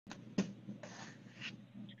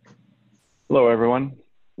Hello, everyone.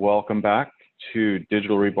 Welcome back to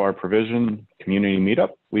Digital Rebar Provision Community Meetup.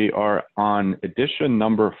 We are on edition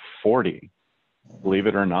number 40, believe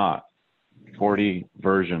it or not, 40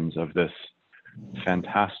 versions of this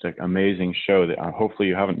fantastic, amazing show that hopefully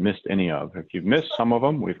you haven't missed any of. If you've missed some of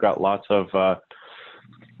them, we've got lots of,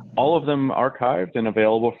 all of them archived and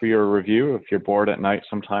available for your review. If you're bored at night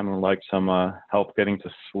sometime and would like some help getting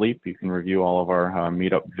to sleep, you can review all of our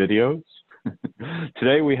Meetup videos.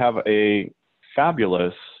 Today we have a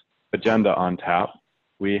fabulous agenda on tap.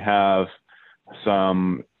 We have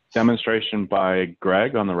some demonstration by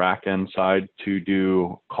Greg on the rack end side to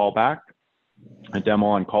do callback, a demo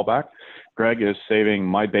on callback. Greg is saving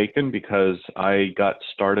my bacon because I got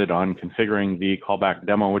started on configuring the callback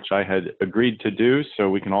demo, which I had agreed to do. So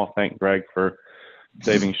we can all thank Greg for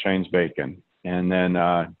saving Shane's bacon. And then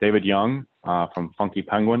David Young from Funky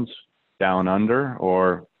Penguins, Down Under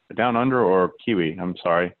or Kiwi, I'm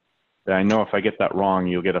sorry. I know if I get that wrong,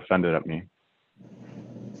 you'll get offended at me.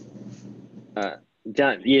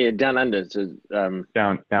 Down under. So,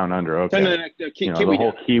 down under. Okay. No, you know, the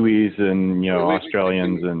whole Kiwis and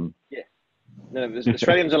Australians and. Yeah. No, the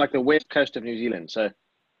Australians are like the west coast of New Zealand, so.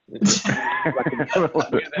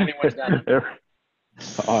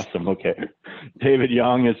 Awesome. Okay. David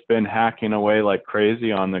Young has been hacking away like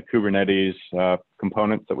crazy on the Kubernetes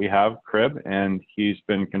components that we have, crib, and he's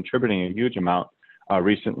been contributing a huge amount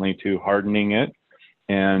recently to hardening it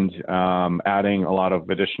and adding a lot of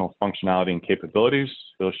additional functionality and capabilities.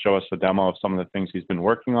 He'll show us a demo of some of the things he's been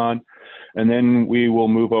working on. And then we will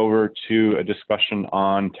move over to a discussion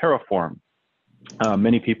on Terraform.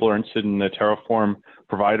 Many people are interested in the Terraform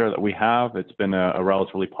provider that we have. It's been a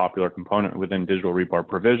relatively popular component within Digital Rebar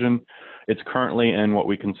Provision. It's currently in what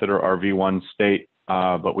we consider our V1 state,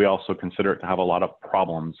 but we also consider it to have a lot of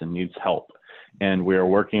problems and needs help. And we are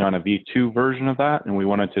working on a V2 version of that, and we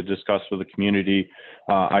wanted to discuss with the community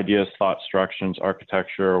ideas, thoughts, directions,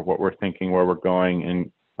 architecture, what we're thinking, where we're going,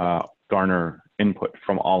 and garner input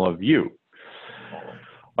from all of you.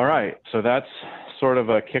 All right, so that's sort of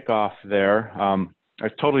a kickoff there. I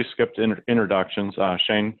totally skipped introductions.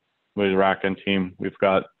 Shane with the Racken team. We've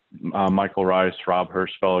got Michael Rice, Rob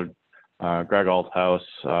Hirschfeld, Greg Althaus,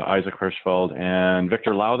 Isaac Hirschfeld, and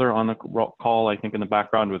Victor Lowther on the call, I think in the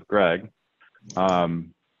background with Greg.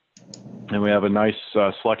 And we have a nice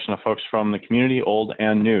selection of folks from the community, old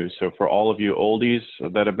and new. So for all of you oldies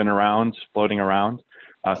that have been around, floating around,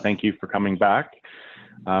 thank you for coming back.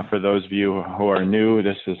 For those of you who are new,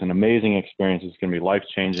 this is an amazing experience. It's going to be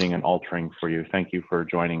life-changing and altering for you. Thank you for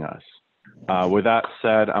joining us. With that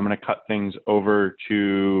said, I'm going to cut things over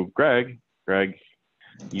to Greg. Greg,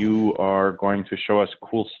 you are going to show us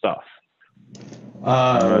cool stuff.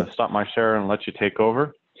 I'm going to stop my share and let you take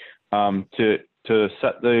over. To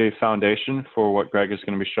set the foundation for what Greg is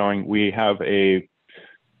going to be showing, we have a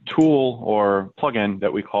tool or plugin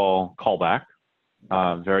that we call Callback,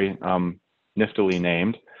 very niftily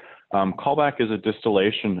named. Callback is a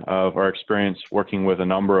distillation of our experience working with a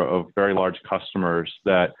number of very large customers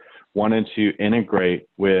that wanted to integrate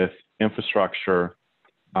with infrastructure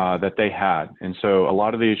that they had. And so a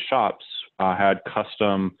lot of these shops had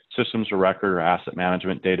custom systems of record or asset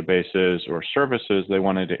management databases or services they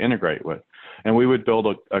wanted to integrate with. And we would build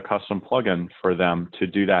a custom plugin for them to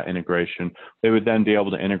do that integration. They would then be able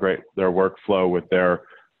to integrate their workflow with their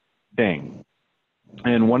thing.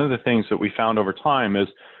 And one of the things that we found over time is,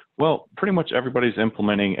 well, pretty much everybody's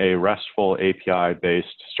implementing a RESTful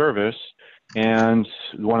API-based service. And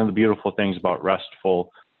one of the beautiful things about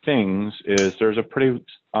RESTful things is there's a pretty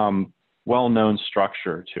well-known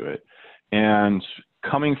structure to it. And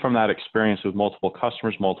coming from that experience with multiple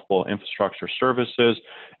customers, multiple infrastructure services,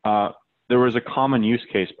 there was a common use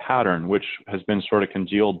case pattern, which has been sort of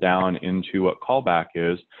congealed down into what Callback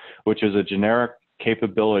is, which is a generic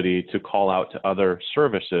capability to call out to other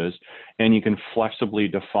services. And you can flexibly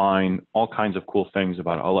define all kinds of cool things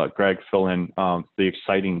about it. I'll let Greg fill in the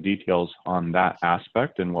exciting details on that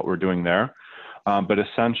aspect and what we're doing there. But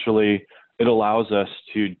essentially, it allows us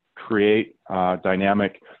to create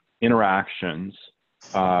dynamic interactions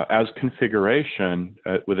as configuration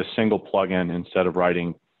with a single plugin instead of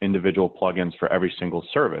writing individual plugins for every single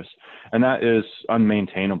service. And that is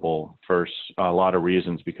unmaintainable for a lot of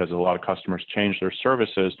reasons, because a lot of customers change their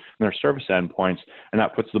services and their service endpoints, and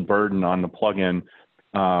that puts the burden on the plugin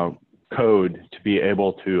code to be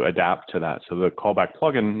able to adapt to that. So the Callback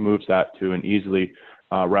plugin moves that to an easily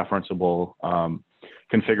referenceable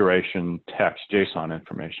configuration text, JSON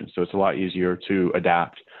information. So it's a lot easier to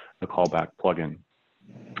adapt the Callback plugin.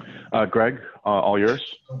 Greg, all yours.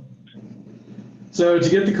 So to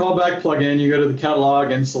get the Callback plugin, you go to the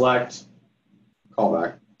catalog and select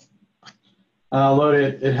Callback. load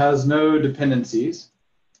it. It has no dependencies.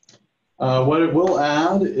 What it will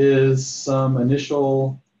add is some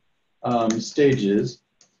initial stages.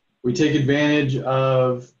 We take advantage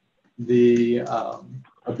of the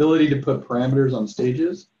ability to put parameters on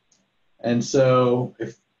stages. And so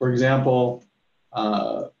if, for example,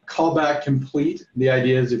 callback complete, the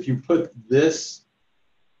idea is if you put this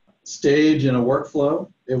stage in a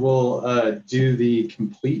workflow, it will do the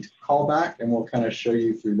complete callback, and we'll kind of show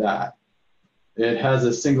you through that. It has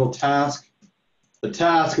a single task. The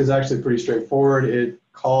task is actually pretty straightforward. It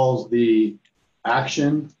calls the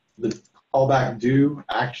action, the callback do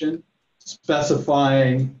action,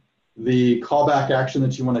 specifying the callback action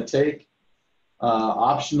that you want to take.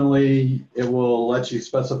 Optionally, it will let you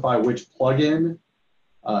specify which plugin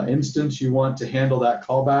instance you want to handle that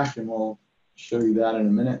callback, and we'll show you that in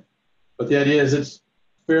a minute. But the idea is it's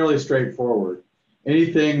fairly straightforward.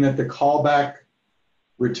 Anything that the callback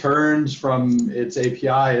returns from its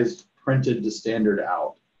API is printed to standard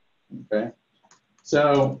out. Okay,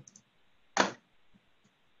 so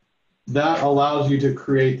that allows you to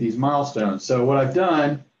create these milestones. So what I've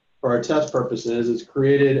done for our test purposes is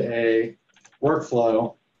created a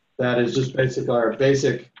workflow that is just basically our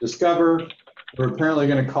basic discover. We're apparently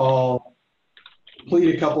going to call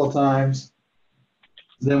complete a couple of times.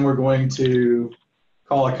 Then we're going to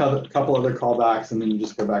call a couple other callbacks, and then you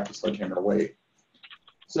just go back to sledgehammer wait.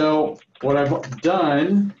 So what I've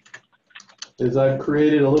done is I've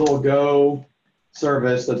created a little Go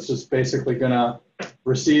service that's just basically going to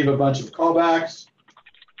receive a bunch of callbacks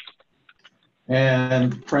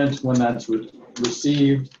and print when that's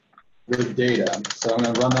received with data. So I'm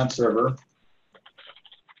going to run that server.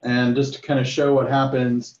 And just to kind of show what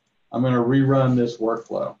happens, I'm going to rerun this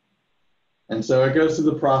workflow. And so it goes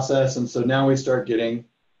through the process, and so now we start getting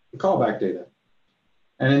the callback data.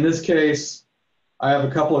 And in this case, I have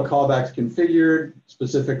a couple of callbacks configured,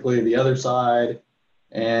 specifically the other side,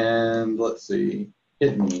 and let's see,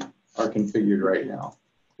 hit me are configured right now.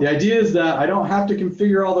 The idea is that I don't have to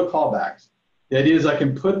configure all the callbacks. The idea is I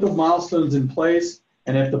can put the milestones in place,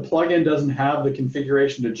 and if the plugin doesn't have the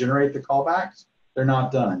configuration to generate the callbacks, they're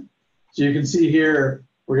not done. So you can see here,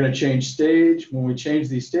 we're going to change stage. When we change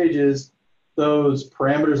these stages, those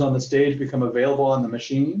parameters on the stage become available on the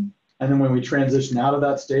machine. And then when we transition out of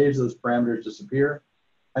that stage, those parameters disappear.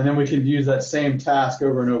 And then we can use that same task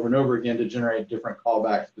over and over and over again to generate different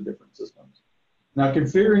callbacks to different systems. Now,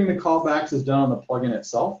 configuring the callbacks is done on the plugin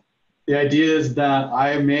itself. The idea is that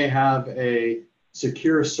I may have a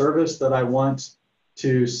secure service that I want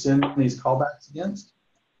to send these callbacks against,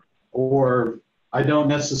 or I don't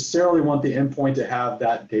necessarily want the endpoint to have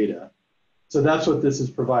that data. So that's what this is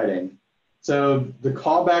providing. So the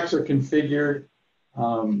callbacks are configured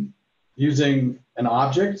using an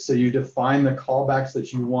object. So you define the callbacks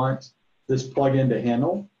that you want this plugin to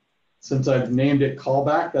handle. Since I've named it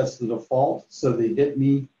callback, that's the default. So the hit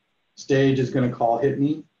me stage is going to call hit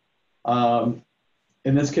me.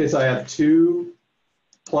 In this case, I have two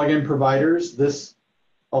plugin providers. This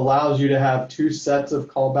allows you to have two sets of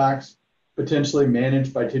callbacks potentially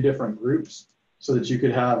managed by two different groups so that you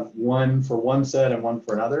could have one for one set and one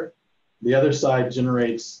for another. The other side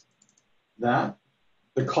generates that.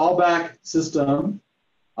 The callback system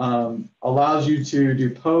allows you to do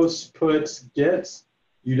posts, puts, gets.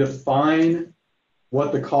 You define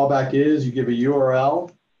what the callback is. You give a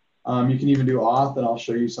URL. You can even do auth, and I'll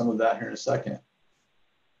show you some of that here in a second.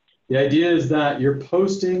 The idea is that you're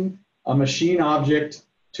posting a machine object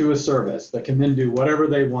to a service that can then do whatever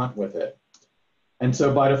they want with it. And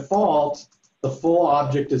so by default, the full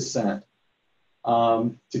object is sent.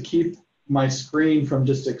 To keep my screen from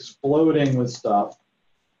just exploding with stuff,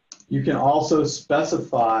 you can also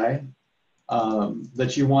specify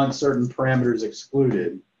that you want certain parameters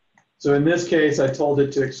excluded. So in this case, I told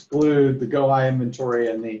it to exclude the GoI inventory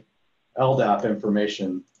and the LDAP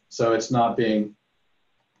information, so it's not being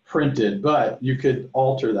printed, but you could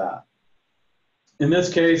alter that. In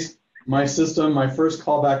this case, my system, my first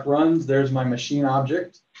callback runs, there's my machine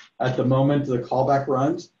object at the moment the callback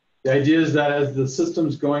runs. The idea is that as the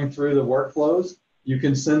system's going through the workflows, you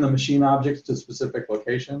can send the machine objects to specific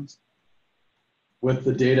locations with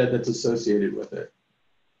the data that's associated with it.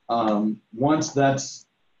 Once that's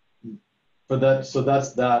for that, so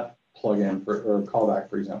that's that plugin for, or callback,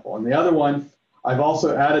 for example. And the other one, I've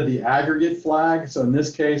also added the aggregate flag. So in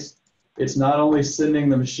this case, it's not only sending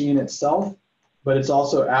the machine itself, but it's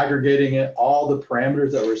also aggregating it, all the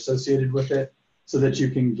parameters that were associated with it, so that you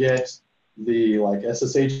can get the like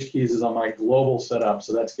SSH keys is on my global setup,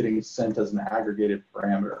 so that's getting sent as an aggregated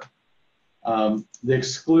parameter. The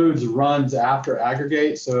excludes runs after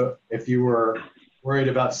aggregate, so if you were worried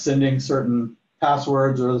about sending certain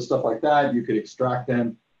passwords or other stuff like that, you could extract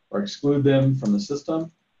them or exclude them from the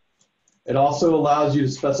system. It also allows you to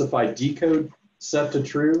specify decode set to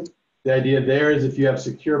true. The idea there is if you have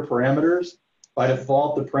secure parameters, by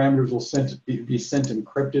default, the parameters will be sent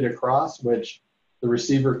encrypted across, which the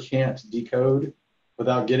receiver can't decode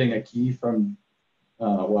without getting a key from,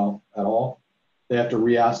 well, at all. They have to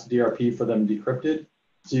re-ask DRP for them decrypted.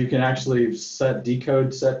 So you can actually set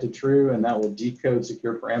decode set to true, and that will decode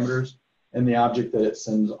secure parameters in the object that it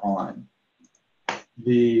sends on.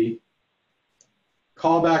 The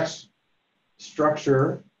callback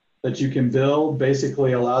structure that you can build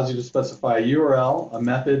basically allows you to specify a URL, a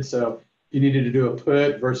method. So if you needed to do a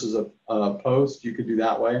put versus a post, you could do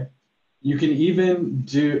that way. You can even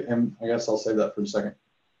do, and I guess I'll save that for a second.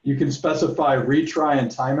 You can specify retry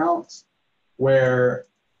and timeouts where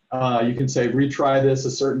you can say retry this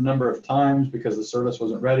a certain number of times because the service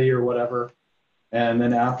wasn't ready or whatever. And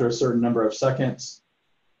then after a certain number of seconds,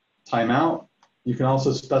 timeout. You can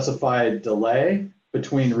also specify a delay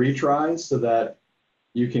between retries so that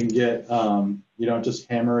you can get, you don't just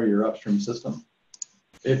hammer your upstream system.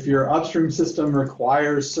 If your upstream system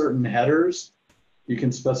requires certain headers, you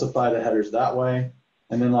can specify the headers that way.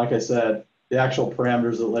 And then, like I said, the actual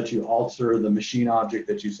parameters that let you alter the machine object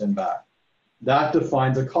that you send back. That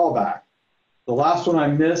defines a callback. The last one I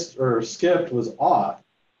missed or skipped was auth.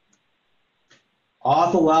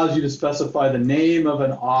 Auth allows you to specify the name of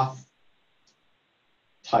an auth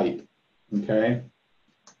type, okay?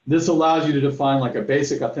 This allows you to define like a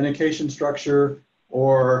basic authentication structure,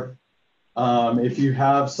 or if you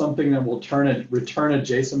have something that will return a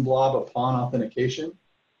JSON blob upon authentication,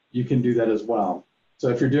 you can do that as well. So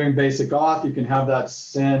if you're doing basic auth, you can have that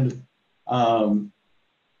send username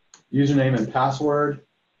and password.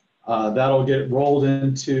 That'll get rolled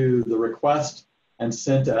into the request and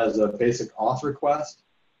sent as a basic auth request.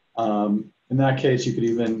 In that case, you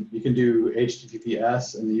can do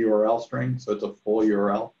HTTPS in the URL string, so it's a full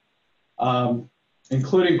URL,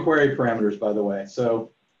 including query parameters, by the way. So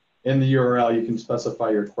in the URL, you can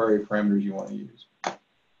specify your query parameters you want to use.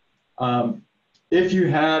 If you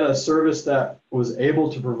had a service that was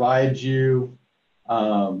able to provide you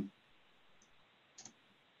a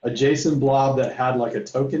JSON blob that had like a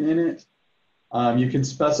token in it, you can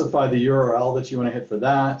specify the URL that you want to hit for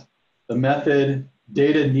that, the method,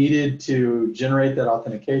 data needed to generate that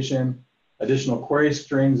authentication, additional query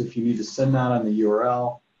strings if you need to send that on the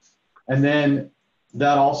URL. And then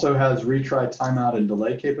that also has retry, timeout, and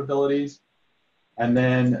delay capabilities. And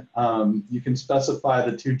then you can specify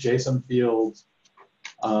the two JSON fields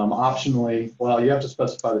optionally. Well, you have to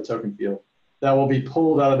specify the token field. That will be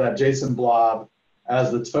pulled out of that JSON blob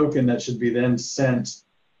as the token that should be then sent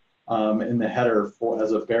in the header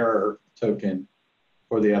as a bearer token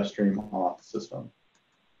for the upstream auth system.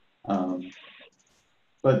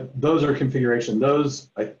 But those are configuration.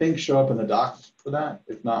 Those, I think, show up in the docs for that.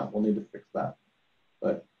 If not, we'll need to fix that.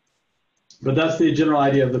 But that's the general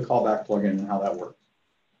idea of the callback plugin and how that works.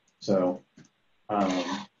 So,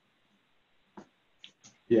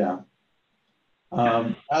 yeah.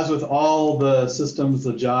 As with all the systems,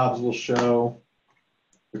 the jobs will show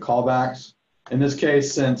the callbacks. In this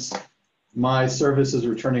case, since my service is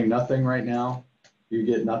returning nothing right now, you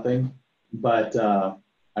get nothing. But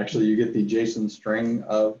actually, you get the JSON string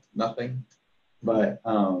of nothing. But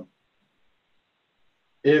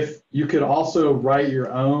if you could also write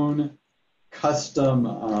your own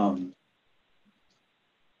custom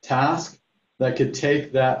task that could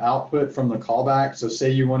take that output from the callback. So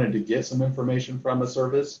say you wanted to get some information from a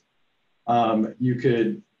service, you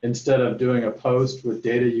could, instead of doing a post with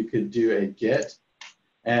data, you could do a get,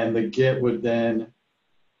 and the get would then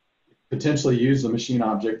potentially use the machine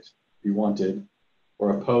object you wanted,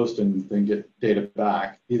 or a post and then get data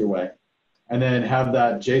back, either way. And then have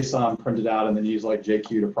that JSON printed out and then use like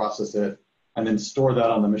JQ to process it and then store that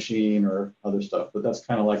on the machine or other stuff. But that's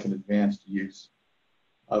kind of like an advanced use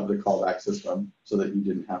of the callback system so that you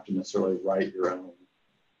didn't have to necessarily write your own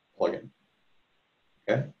plugin.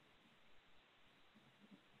 Okay?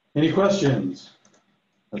 Any questions?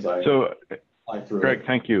 Greg,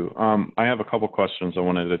 thank you. I have a couple questions I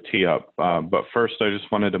wanted to tee up. But first, I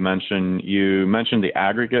just wanted to mention, you mentioned the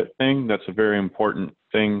aggregate thing. That's a very important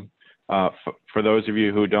thing. For those of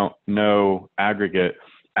you who don't know aggregate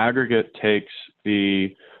takes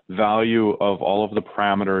the value of all of the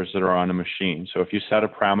parameters that are on a machine. So if you set a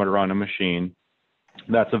parameter on a machine,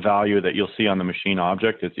 that's a value that you'll see on the machine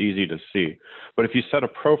object. It's easy to see. But if you set a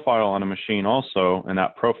profile on a machine also, and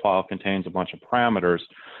that profile contains a bunch of parameters,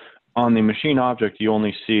 on the machine object, you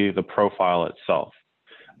only see the profile itself.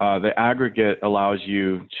 The aggregate allows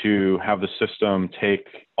you to have the system take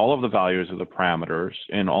all of the values of the parameters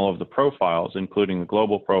in all of the profiles, including the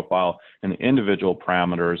global profile and the individual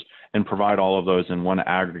parameters, and provide all of those in one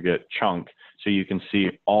aggregate chunk so you can see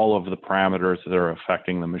all of the parameters that are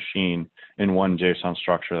affecting the machine in one JSON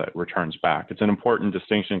structure that returns back. It's an important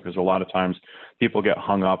distinction because a lot of times people get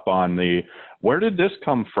hung up on the, where did this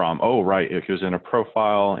come from? Oh, right, it was in a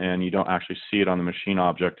profile, and you don't actually see it on the machine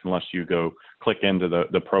object unless you go click into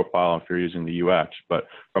the profile if you're using the UX. But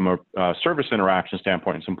from a service interaction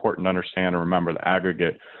standpoint, it's important to understand and remember the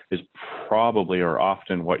aggregate is probably or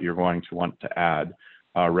often what you're going to want to add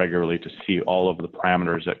regularly to see all of the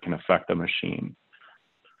parameters that can affect the machine.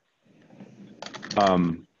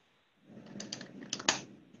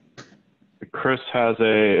 Chris has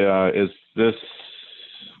is this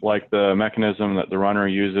like the mechanism that the runner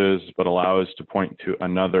uses but allows to point to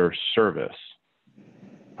another service?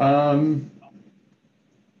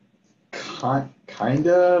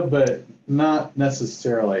 Kinda, but not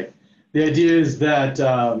necessarily. The idea is that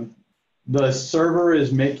the server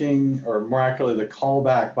is making, or more accurately, the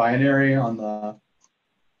callback binary on the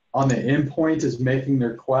endpoint is making the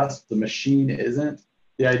request. The machine isn't.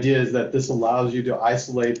 The idea is that this allows you to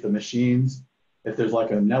isolate the machines if there's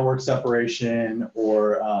like a network separation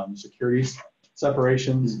or security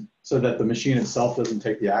separations, so that the machine itself doesn't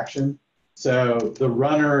take the action. So the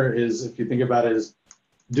runner is, if you think about it, is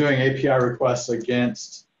doing API requests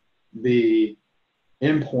against the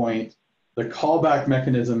endpoint. The callback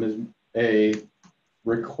mechanism is a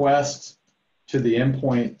request to the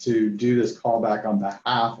endpoint to do this callback on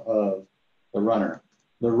behalf of the runner.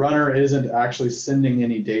 The runner isn't actually sending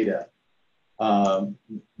any data. The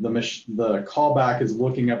callback is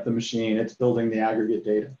looking up the machine, it's building the aggregate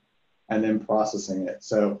data, and then processing it.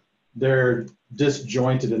 So they're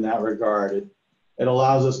disjointed in that regard. It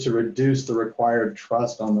allows us to reduce the required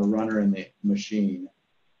trust on the runner and the machine,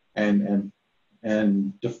 and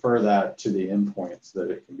defer that to the endpoint so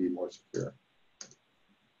that it can be more secure.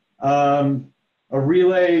 A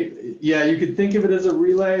relay, yeah, you could think of it as a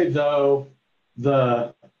relay, though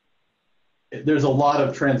there's a lot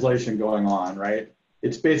of translation going on, right?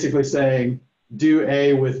 It's basically saying, do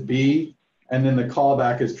A with B, and then the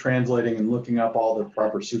callback is translating and looking up all the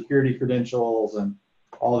proper security credentials and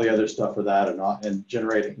all the other stuff for that, and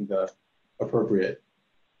generating the appropriate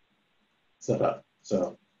setup.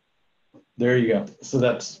 So there you go. So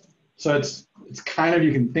it's kind of,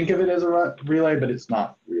 you can think of it as a relay, but it's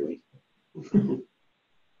not really.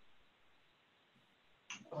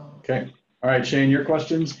 Okay. All right, Shane, your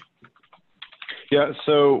questions? Yeah,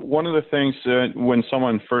 so one of the things when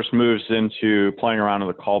someone first moves into playing around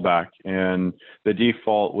with a callback, and the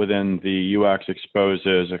default within the UX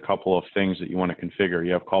exposes a couple of things that you want to configure.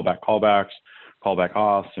 You have callback callbacks, callback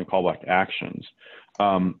auths, and callback actions.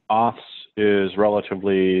 Auths is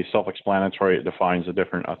relatively self-explanatory. It defines the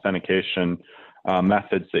different authentication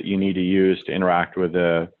methods that you need to use to interact with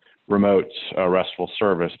a remote RESTful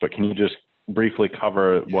service. But can you just briefly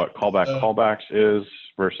cover what callback callbacks is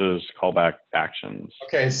versus callback actions?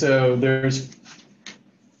 Okay, so there's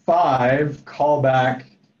 5 callback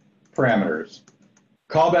parameters.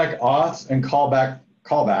 Callback auths and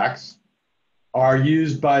callbacks are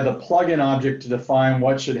used by the plugin object to define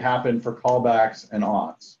what should happen for callbacks and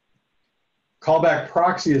auths. Callback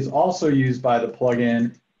proxy is also used by the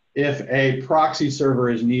plugin if a proxy server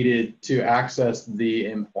is needed to access the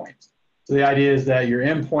endpoint. So the idea is that your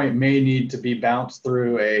endpoint may need to be bounced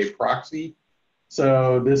through a proxy.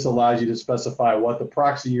 So this allows you to specify what the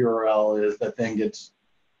proxy URL is that then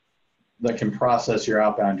that can process your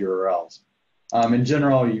outbound URLs. In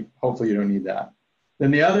general, hopefully you don't need that.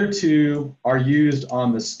 Then the other 2 are used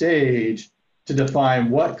on the stage to define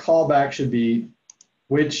what callback should be,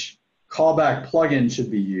 which callback plugin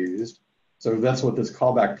should be used. So that's what this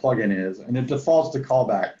callback plugin is, and it defaults to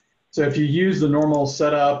callback. So if you use the normal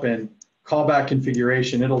setup and callback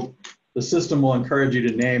configuration, the system will encourage you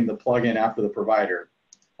to name the plugin after the provider.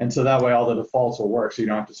 And so that way all the defaults will work, so you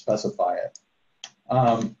don't have to specify it.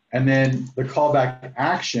 And then the callback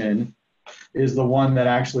action is the one that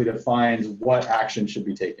actually defines what action should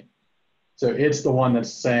be taken. So it's the one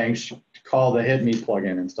that's saying, call the hit me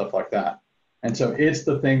plugin and stuff like that. And so it's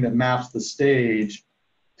the thing that maps the stage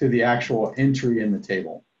to the actual entry in the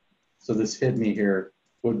table. So this hit me here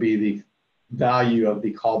would be the value of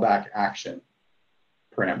the callback action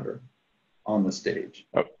parameter on the stage.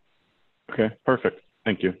 Oh, okay, perfect.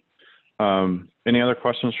 Thank you. Any other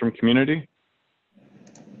questions from community?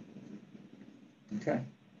 Okay.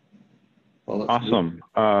 Well, awesome.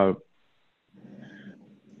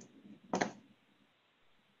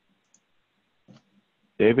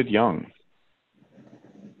 David Young.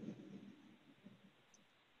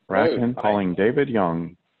 Bracken hi. calling David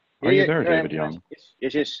Young. Are you there, David Young?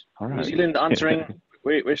 Yes. All right. New Zealand answering.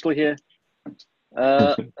 We're still here.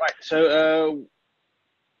 Right. So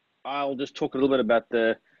I'll just talk a little bit about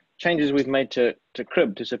the changes we've made to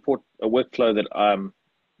Crib to support a workflow that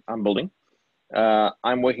I'm building.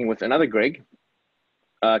 I'm working with another Greg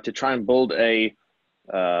to try and build a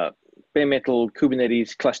bare metal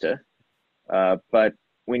Kubernetes cluster, but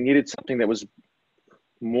we needed something that was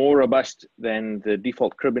more robust than the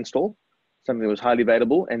default Crib install, something that was highly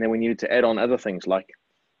available, and then we needed to add on other things like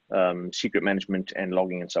secret management and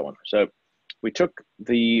logging and so on. So we took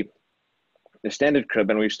the standard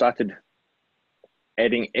Crib and we've started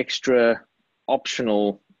adding extra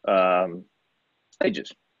optional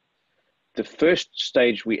stages. The first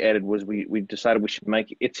stage we added was we decided we should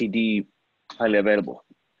make etcd highly available.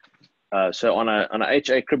 So on a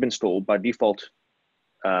HA Crib install, by default,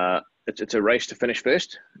 it's a race to finish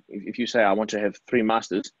first. If you say I want to have 3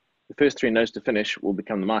 masters, the first 3 nodes to finish will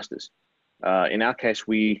become the masters. In our case,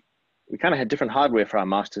 we kind of had different hardware for our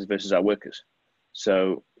masters versus our workers.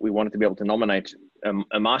 So we wanted to be able to nominate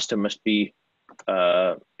a master must be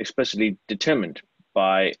explicitly determined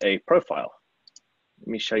by a profile. Let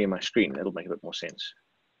me show you my screen. That'll make a bit more sense.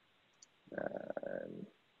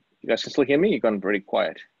 You guys can still hear me? You've gone very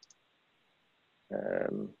quiet.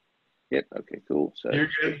 Yep. Okay, cool. So you're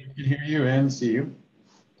good. You can hear you and see you.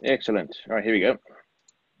 Excellent. All right, here we go.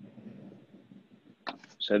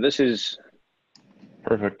 So this is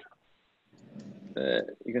Perfect.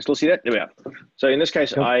 you can still see that? There we are. So in this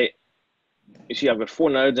case, Yep. you see I've got 4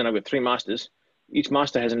 nodes and I've got 3 masters. Each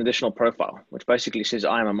master has an additional profile, which basically says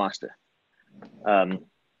I am a master.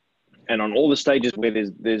 And on all the stages where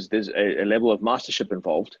there's a level of mastership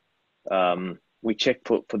involved, we check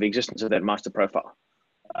for the existence of that master profile,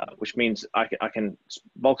 which means I can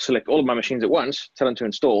bulk select all of my machines at once, tell them to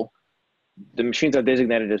install. The machines I've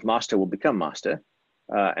designated as master will become master,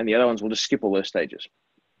 and the other ones will just skip all those stages.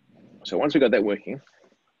 So once we got that working,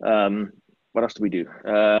 what else do we do?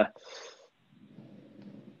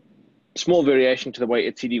 Small variation to the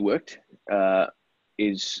way etcd worked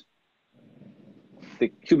is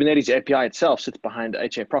the Kubernetes API itself sits behind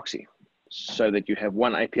HA proxy, so that you have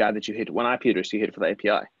one API that you hit, one IP address you hit for the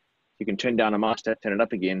API. You can turn down a master, turn it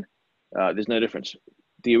up again. There's no difference.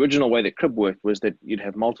 The original way that Crib worked was that you'd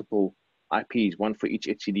have multiple IPs, one for each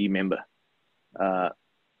etcd member.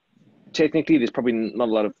 Technically, there's probably not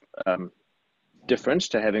a lot of difference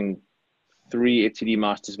to having 3 etcd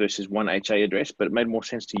masters versus 1 HA address, but it made more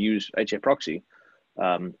sense to use HA proxy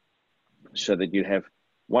so that you'd have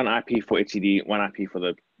 1 IP for etcd, 1 IP for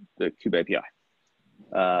the Kube API.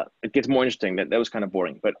 It gets more interesting. That was kind of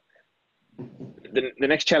boring, but the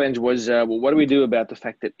next challenge was, well, what do we do about the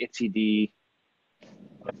fact that etcd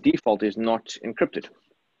default is not encrypted?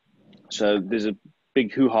 So there's a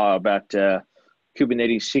big hoo-ha about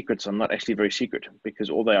Kubernetes secrets are not actually very secret, because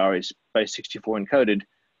all they are is base 64 encoded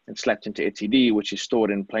and slapped into etcd, which is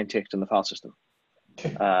stored in plain text in the file system.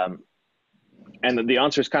 And the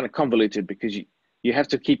answer is kind of convoluted, because you have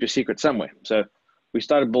to keep your secret somewhere. So we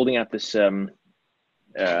started building out this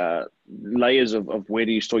layers of where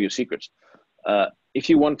do you store your secrets. If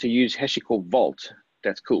you want to use HashiCorp Vault,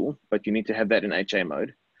 that's cool, but you need to have that in HA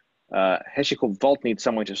mode. HashiCorp Vault needs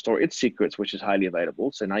somewhere to store its secrets, which is highly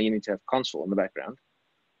available. So now you need to have console in the background.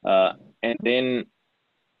 And then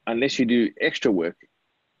unless you do extra work,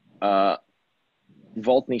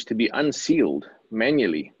 Vault needs to be unsealed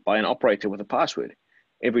manually by an operator with a password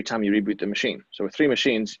every time you reboot the machine. So with 3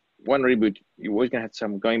 machines, 1 reboot, you're always going to have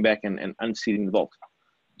some going back and unsealing the Vault.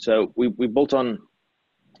 So we built on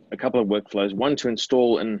a couple of workflows, one to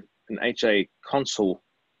install an HA console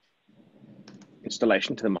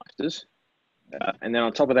installation to the masters. And then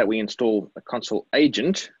on top of that, we install a console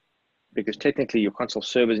agent, because technically your console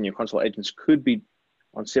servers and your console agents could be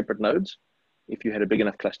on separate nodes if you had a big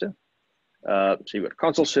enough cluster. So you've got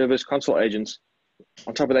console servers, console agents.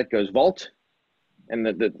 On top of that goes Vault. And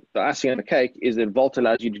the icing on the cake is that Vault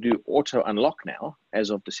allows you to do auto unlock now, as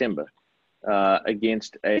of December,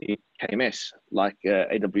 against a KMS like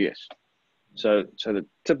AWS. So the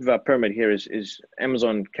tip of our pyramid here is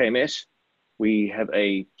Amazon KMS. We have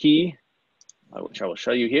a key, which I will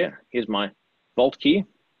show you here. Here's my Vault key.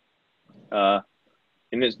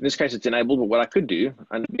 In this case, it's enabled, but what I could do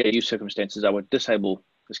under BAU circumstances, I would disable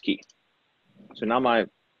this key. So now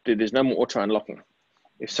there's no more auto unlocking.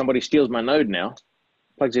 If somebody steals my node now,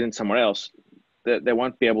 plugs it in somewhere else, they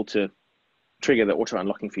won't be able to trigger the auto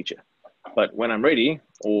unlocking feature. But when I'm ready,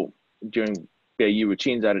 or during BAU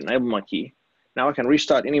routines, I'd enable my key. Now I can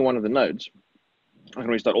restart any one of the nodes. I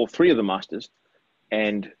can restart all 3 of the masters,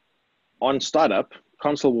 and on startup,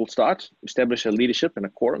 console will start, establish a leadership and a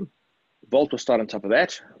quorum. Vault will start on top of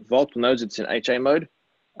that. Vault knows it's in HA mode,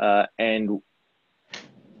 and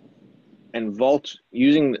Vault,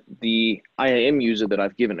 using the IAM user that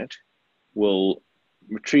I've given it, will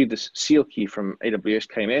retrieve this seal key from AWS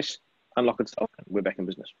KMS, unlock itself, and we're back in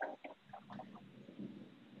business.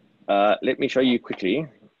 Let me show you quickly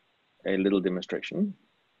a little demonstration.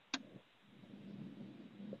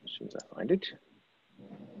 As soon as I find it.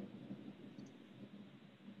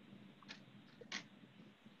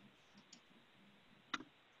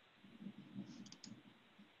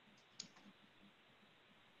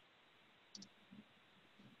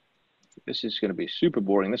 This is going to be super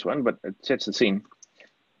boring, this one, but it sets the scene.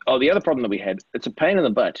 Oh, the other problem that we had, it's a pain in the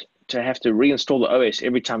butt to have to reinstall the OS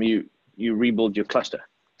every time you rebuild your cluster.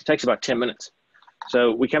 It takes about 10 minutes.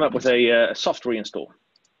 So we came up with a soft reinstall.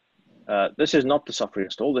 This is not the soft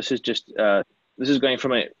reinstall. This is just, this is going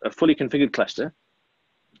from a fully configured cluster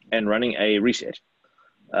and running a reset.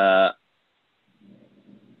 There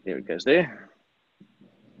it goes there.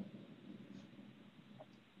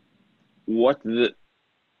 What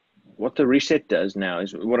the reset does now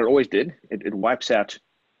is what it always did. It wipes out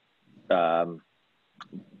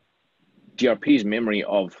GRP's memory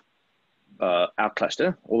of our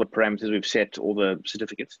cluster, all the parameters we've set, all the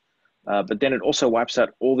certificates. But then it also wipes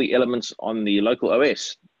out all the elements on the local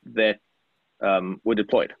OS that were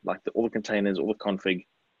deployed, like all the containers, all the config.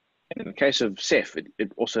 And in the case of Ceph,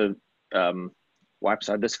 it also wipes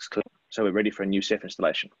our disks clean, so we're ready for a new Ceph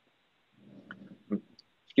installation.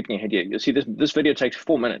 Skipping ahead here, you'll see this video takes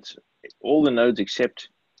 4 minutes. All the nodes except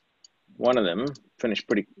one of them finish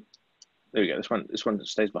pretty. There we go. This one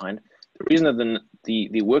stays behind. The reason that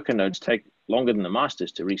the worker nodes take longer than the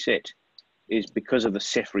masters to reset is because of the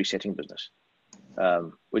Ceph resetting business.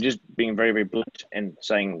 We're just being very, very blunt and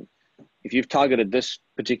saying, if you've targeted this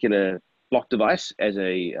particular block device as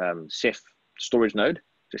a Ceph storage node,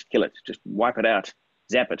 just kill it, just wipe it out,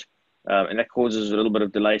 zap it. And that causes a little bit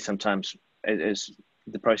of delay sometimes as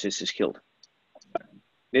the process is killed.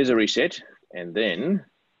 There's a reset, and then,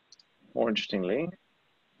 more interestingly,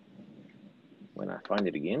 when I find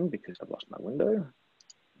it again, because I've lost my window.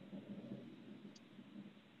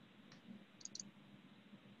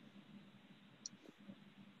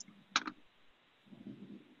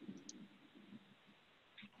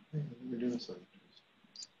 All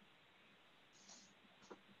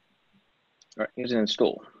right, here's an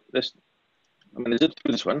install. This, I'm going to zip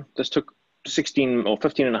through this one. This took 16 or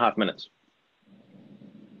 15 and a half minutes.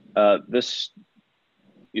 This,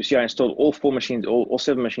 you see I installed all 4 machines, all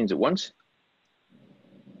 7 machines at once.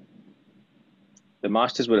 The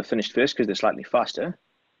masters would have finished first because they're slightly faster,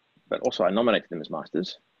 but also I nominated them as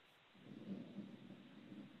masters.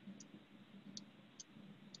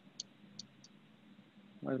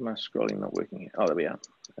 Why is my scrolling not working here? Oh, there we are.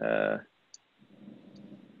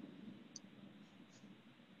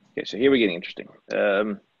 Okay, so here we're getting interesting.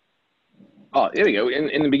 Oh, there we go.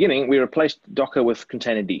 In the beginning, we replaced Docker with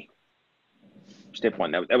Containerd. Step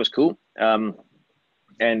 1. That was cool. And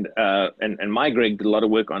my Greg did a lot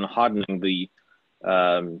of work on hardening the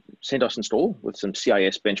CentOS install with some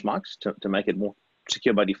CIS benchmarks to make it more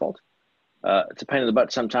secure by default. It's a pain in the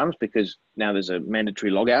butt sometimes because now there's a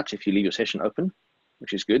mandatory logout if you leave your session open,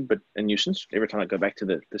 which is good, but a nuisance. Every time I go back to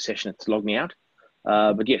the session, it's logged me out.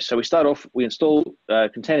 But yes, so we start off, we install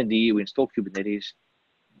Containerd, we install Kubernetes,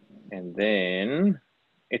 and then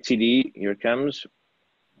etcd, here it comes,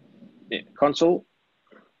 console.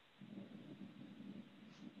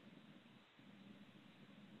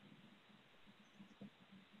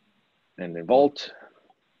 And then Vault.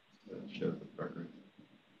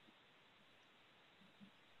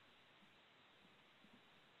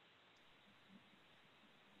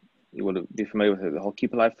 You will be familiar with the whole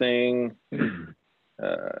keep alive thing.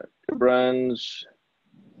 Runs.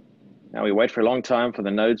 Now we wait for a long time for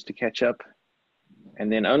the nodes to catch up.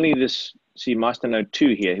 And then only this, see master node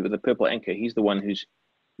 2 here with the purple anchor, he's the one who's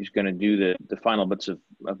going to do the final bits of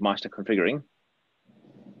master configuring.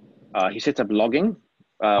 He sets up logging.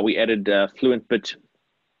 We added fluent bit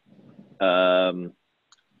daemon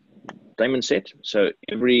set. So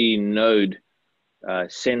every node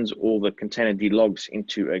sends all the Containerd logs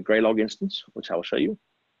into a Graylog instance, which I'll show you.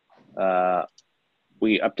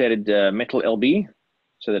 We updated Metal LB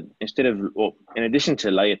so that instead of, or in addition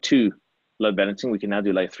to layer 2 load balancing, we can now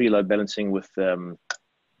do layer 3 load balancing with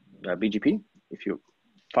BGP. If your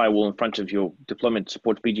firewall in front of your deployment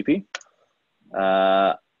supports BGP.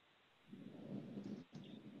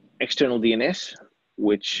 External DNS,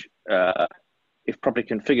 which if properly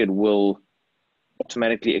configured will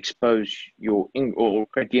automatically expose your or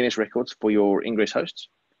create DNS records for your ingress hosts.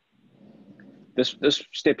 this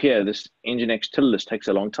step here, this Nginx till list takes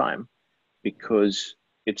a long time because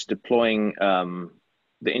it's deploying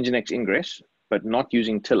the Nginx ingress, but not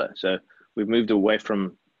using tiller. So we've moved away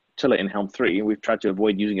from tiller in Helm 3. We've tried to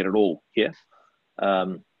avoid using it at all here.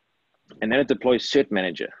 And then it deploys Cert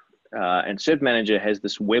Manager. And Cert Manager has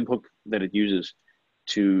this webhook that it uses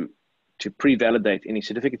to pre-validate any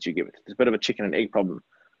certificates you give it. It's a bit of a chicken and egg problem.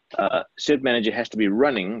 Cert Manager has to be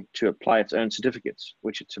running to apply its own certificates,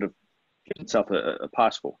 which it sort of gives itself a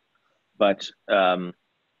pass for. But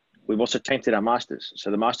we've also tainted our masters.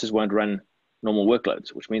 So the masters won't run normal workloads,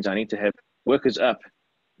 which means I need to have workers up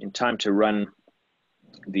in time to run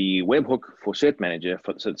the webhook for Cert Manager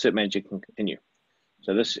so that Cert Manager can continue.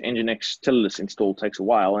 So this Nginx till list install takes a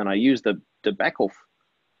while, and I use the backoff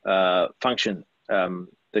function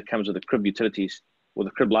that comes with the crib utilities or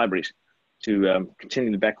the crib libraries to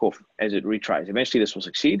continue the backoff as it retries. Eventually this will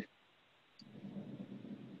succeed.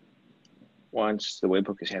 Once the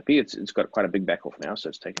webhook is happy, it's got quite a big backoff now, so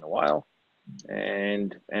it's taken a while,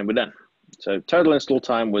 and we're done. So total install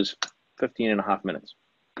time was 15.5 minutes.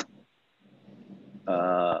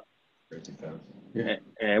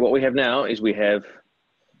 And what we have now is we have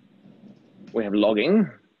logging.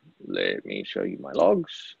 Let me show you my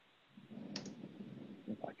logs.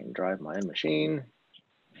 If I can drive my own machine.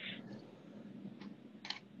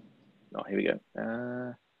 Oh, here we go.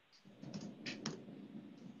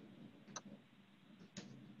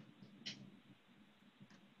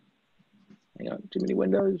 Hang on, too many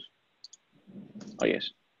windows. Oh,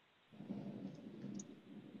 yes.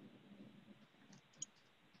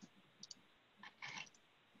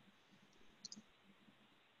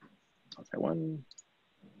 Okay, one.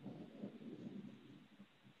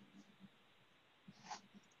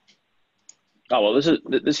 Oh, well,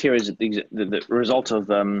 this here is the result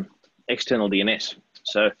of external DNS.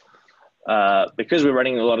 So because we're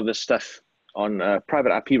running a lot of this stuff on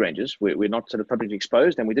private IP ranges, we're not sort of publicly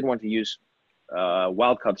exposed, and we didn't want to use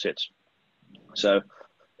wildcard sets. So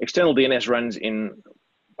external DNS runs in,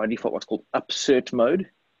 by default, what's called upsert mode.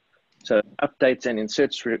 So it updates and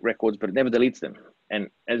inserts records, but it never deletes them. And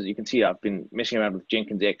as you can see, I've been messing around with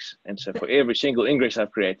Jenkins X. And so for every single ingress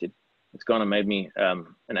I've created, it's gone and made me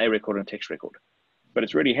an A record and a text record. But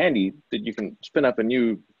it's really handy that you can spin up a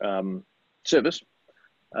new service,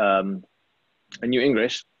 a new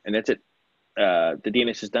ingress, and that's it. The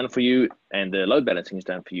DNS is done for you, and the load balancing is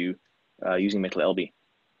done for you using MetalLB.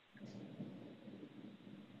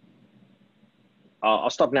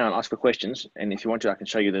 I'll stop now and ask for questions. And if you want to, I can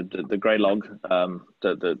show you the gray log,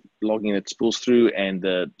 the logging that spools through, and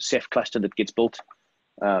the Ceph cluster that gets built,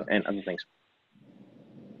 and other things.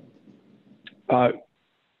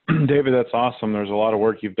 David, that's awesome. There's a lot of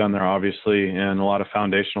work you've done there, obviously, and a lot of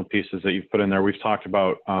foundational pieces that you've put in there. We've talked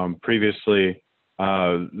about previously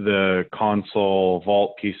the console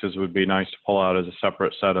vault pieces would be nice to pull out as a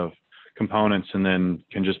separate set of components and then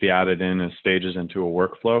can just be added in as stages into a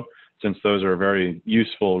workflow, since those are very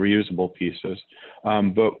useful, reusable pieces.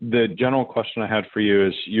 But the general question I had for you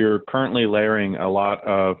is, you're currently layering a lot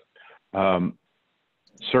of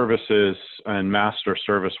services and master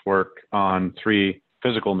service work on 3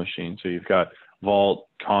 physical machines. So you've got Vault,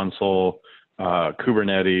 Console,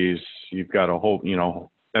 Kubernetes, you've got a whole,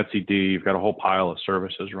 etcd, you've got a whole pile of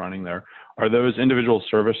services running there. Are those individual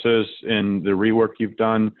services in the rework you've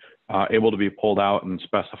done able to be pulled out and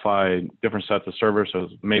specify different sets of servers? So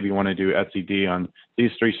maybe you want to do etcd on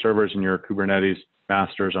these 3 servers and your Kubernetes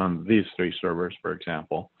masters on these 3 servers, for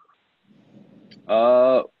example.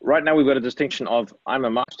 Right now we've got a distinction of I'm a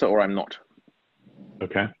master or I'm not.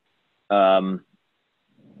 Okay.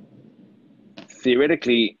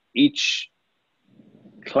 Theoretically, each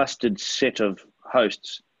clustered set of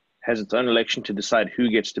hosts has its own election to decide who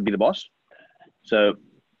gets to be the boss. So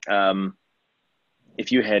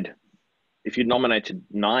if you nominated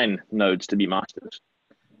 9 nodes to be masters,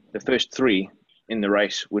 the first 3 in the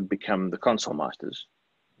race would become the console masters.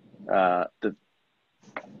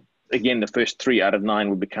 Again, the first 3 out of 9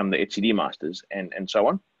 would become the etcd masters, and so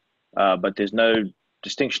on. But there's no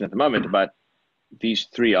distinction at the moment about these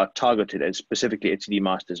 3 are targeted as specifically etcd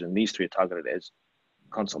masters, and these 3 are targeted as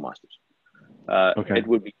console masters. Okay. It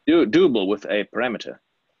would be doable with a parameter.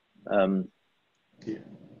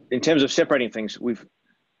 In terms of separating things, we've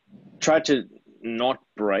tried to not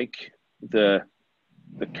break the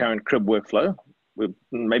current crib workflow. We've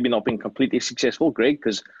maybe not been completely successful, Greg,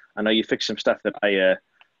 because I know you fixed some stuff that I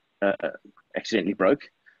accidentally broke.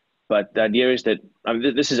 But the idea is that,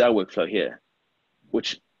 this is our workflow here,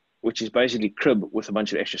 which is basically crib with a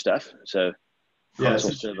bunch of extra stuff. So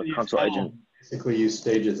console server, console agent. Basically use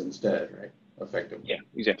stages instead, right? Effectively. Yeah,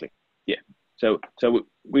 exactly. Yeah. So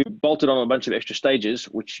we bolted on a bunch of extra stages,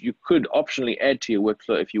 which you could optionally add to your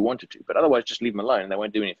workflow if you wanted to, but otherwise just leave them alone and they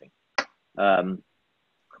won't do anything.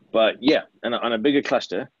 But yeah, and on a bigger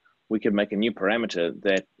cluster, we could make a new parameter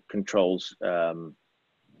that controls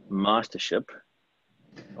mastership.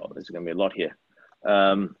 Oh, there's going to be a lot here.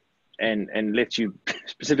 And lets you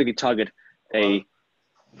specifically target a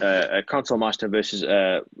console master versus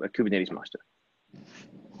a Kubernetes master.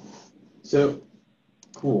 So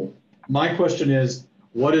cool. My question is,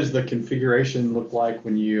 what does the configuration look like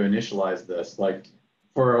when you initialize this? Like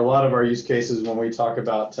for a lot of our use cases, when we talk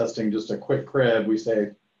about testing just a quick crib, we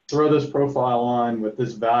say, throw this profile on with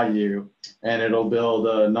this value, and it'll build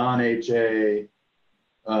a non-HA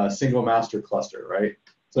single master cluster, right?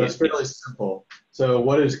 So it's fairly simple. So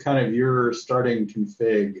what does kind of your starting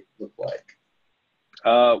config look like?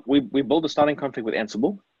 We build a starting config with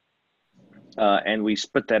Ansible, and we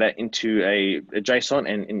split that into a JSON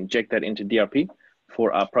and inject that into DRP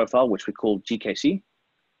for our profile, which we call GKC.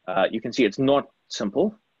 You can see it's not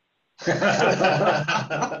simple.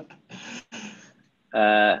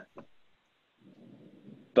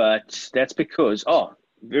 But that's because,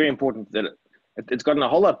 very important that it's gotten a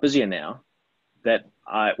whole lot busier now that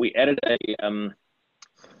we added an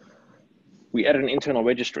internal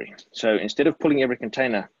registry. So instead of pulling every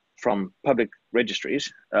container from public registries,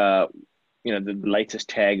 the latest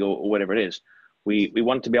tag or whatever it is, we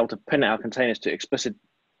wanted to be able to pin our containers to explicit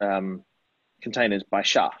containers by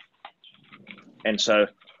SHA. And so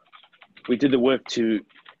we did the work to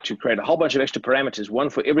create a whole bunch of extra parameters, one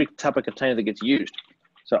for every type of container that gets used.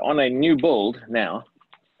 So on a new build now,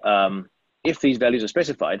 if these values are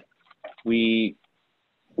specified, we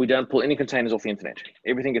don't pull any containers off the internet.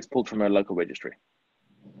 Everything gets pulled from a local registry.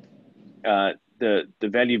 The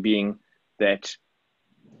value being that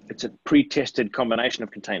it's a pre-tested combination of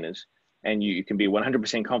containers, and you can be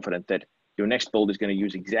 100% confident that your next build is going to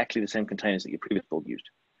use exactly the same containers that your previous build used.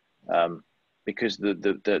 Because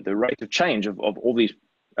the rate of change of all these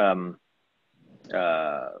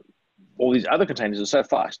other containers are so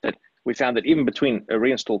fast that we found that even between a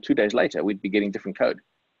reinstall 2 days later, we'd be getting different code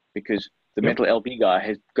because the Mental LB guy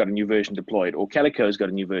has got a new version deployed, or Calico's got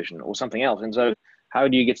a new version, or something else. And so how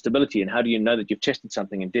do you get stability, and how do you know that you've tested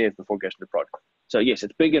something in dev before it goes into prod? So yes,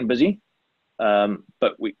 it's big and busy,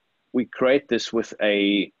 but we create this with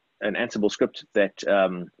an Ansible script that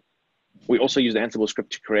we also use the Ansible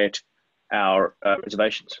script to create our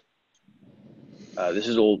reservations. This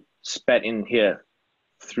is all spat in here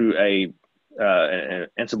through an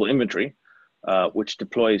Ansible inventory, which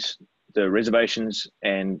deploys the reservations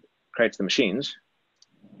and creates the machines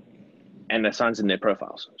and assigns them their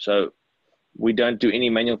profiles. So we don't do any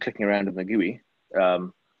manual clicking around in the GUI.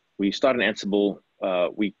 We start an Ansible,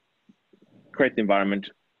 we create the environment,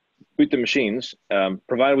 boot the machines,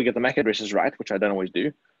 provided we get the MAC addresses right, which I don't always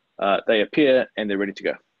do, they appear and they're ready to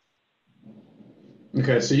go.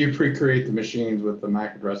 Okay, so you pre-create the machines with the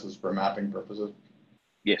MAC addresses for mapping purposes?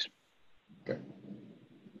 Yes. Okay.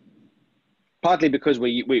 Partly because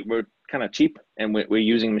we're kind of cheap, and we're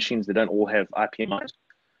using machines that don't all have IPMIs,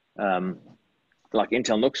 like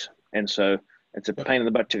Intel NUCs, and so it's a pain in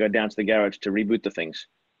the butt to go down to the garage to reboot the things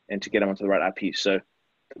and to get them onto the right IP. So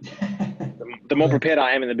the more prepared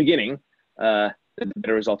I am in the beginning, the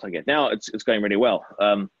better results I get. Now it's going really well.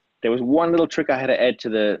 There was one little trick I had to add to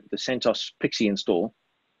the CentOS Pixie install,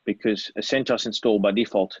 because a CentOS install by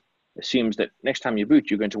default assumes that next time you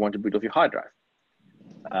boot, you're going to want to boot off your hard drive.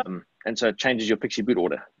 And so it changes your Pixie boot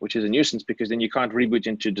order, which is a nuisance because then you can't reboot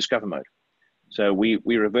into Discover mode. So we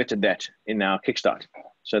reverted that in our Kickstart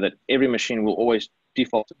so that every machine will always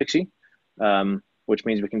default to Pixie, which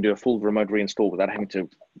means we can do a full remote reinstall without having to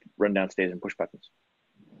run downstairs and push buttons.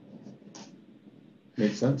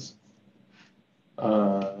 Makes sense.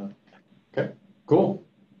 Okay, cool.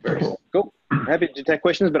 Very cool. Cool. Happy to take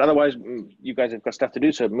questions, but otherwise you guys have got stuff to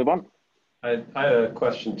do, so move on. I had a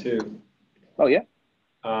question too. Oh yeah.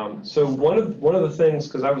 So one of the things,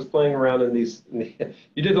 because I was playing around in these,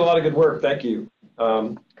 you did a lot of good work. Thank you.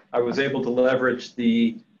 I was able to leverage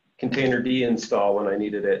the container D install when I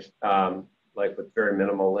needed it, like with very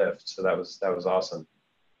minimal lift. So that was awesome.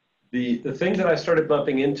 The thing that I started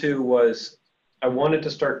bumping into was I wanted to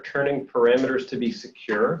start turning parameters to be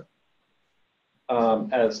secure,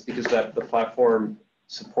 because the platform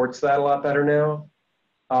supports that a lot better now.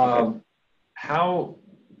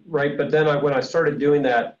 Right, but then when I started doing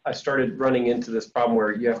that, I started running into this problem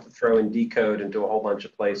where you have to throw in decode into a whole bunch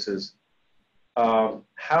of places. How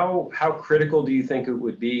critical do you think it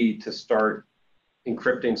would be to start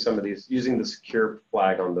encrypting some of these, using the secure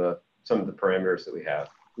flag on some of the parameters that we have?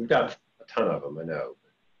 We've got a ton of them, I know.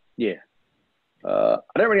 Yeah. I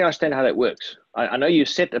don't really understand how that works. I know you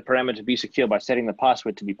set a parameter to be secure by setting the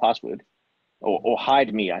password to be password, or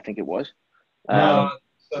hide me, I think it was.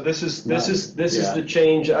 So this is the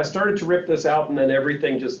change. I started to rip this out, and then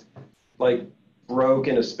everything just like broke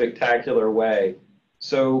in a spectacular way.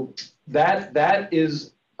 So that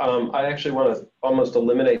is I actually want to almost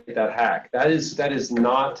eliminate that hack. That is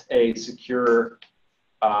not a secure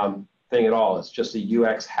thing at all. It's just a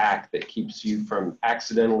UX hack that keeps you from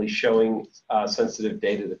accidentally showing sensitive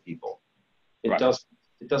data to people. It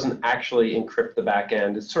doesn't actually encrypt the back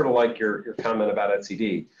end. It's sort of like your comment about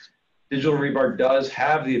etcd. Digital Rebar does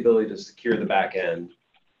have the ability to secure the back end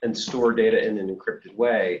and store data in an encrypted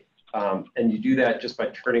way. And you do that just by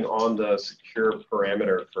turning on the secure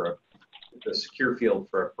parameter for the secure field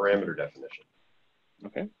for a parameter definition.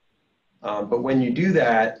 Okay. But when you do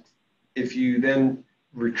that, if you then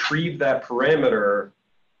retrieve that parameter,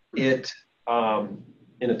 it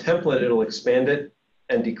in a template, it'll expand it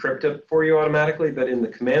and decrypt it for you automatically. But in the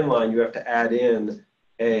command line, you have to add in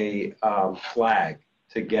a flag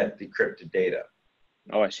to get decrypted data.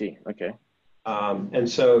 Oh, I see. Okay. And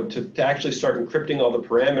so to actually start encrypting all the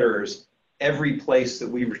parameters, every place that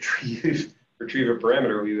we retrieve a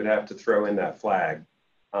parameter, we would have to throw in that flag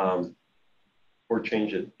or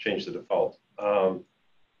change the default.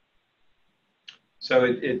 So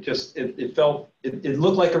it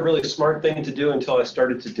looked like a really smart thing to do until I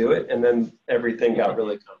started to do it, and then everything got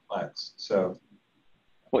really complex. So,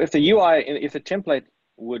 well, if the template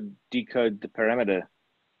would decode the parameter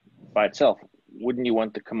by itself, wouldn't you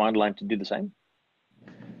want the command line to do the same?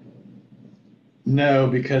 No,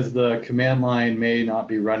 because the command line may not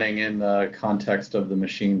be running in the context of the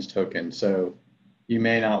machine's token. So you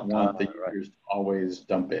may not want the users to always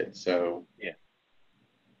dump it. So yeah,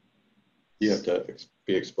 you have to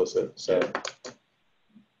be explicit. So,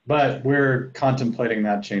 but we're contemplating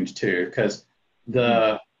that change too, because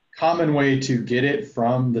the common way to get it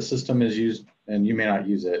from the system is used, and you may not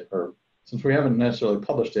use it, or since we haven't necessarily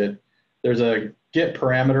published it, there's a get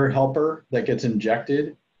parameter helper that gets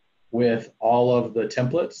injected with all of the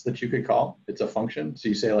templates that you could call. It's a function. So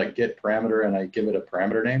you say like get parameter and I give it a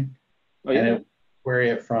parameter name, and it query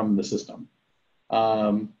it from the system.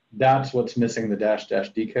 That's what's missing the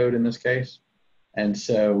 -- decode in this case. And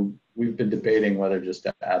so we've been debating whether just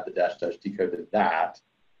to add the -- decode to that.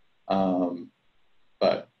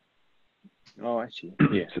 But. Oh, I see.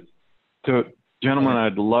 Yeah. So, gentlemen,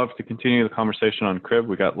 I'd love to continue the conversation on crib.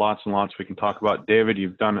 We got lots and lots we can talk about. David,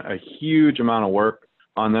 you've done a huge amount of work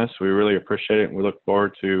on this. We really appreciate it. And we look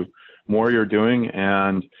forward to more you're doing.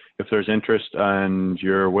 And if there's interest and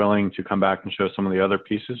you're willing to come back and show some of the other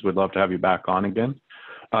pieces, we'd love to have you back on again.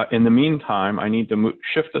 In the meantime, I need to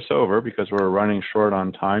shift this over because we're running short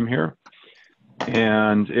on time here.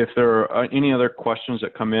 And if there are any other questions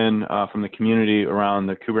that come in from the community around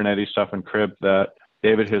the Kubernetes stuff and crib that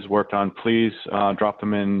David has worked on, please drop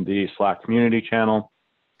them in the Slack community channel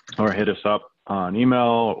or hit us up on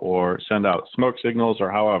email or send out smoke signals or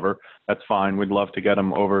however. That's fine. We'd love to get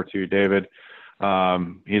them over to David.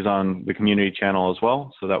 He's on the community channel as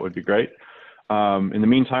well, so that would be great. In the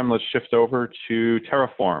meantime, let's shift over to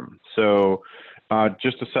Terraform. So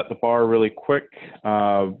just to set the bar really quick,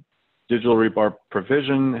 Digital Rebar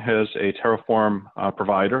Provision has a Terraform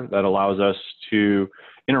provider that allows us to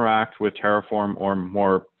interact with Terraform, or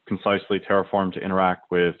more concisely, Terraform to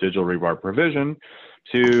interact with Digital Rebar Provision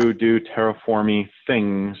to do Terraformy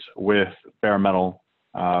things with bare metal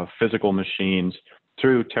physical machines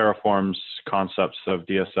through Terraform's concepts of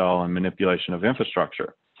DSL and manipulation of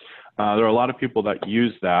infrastructure. There are a lot of people that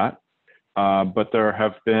use that, but there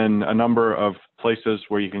have been a number of places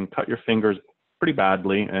where you can cut your fingers pretty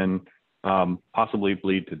badly and possibly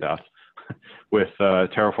bleed to death with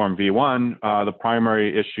Terraform v1, the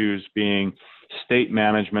primary issues being state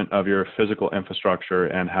management of your physical infrastructure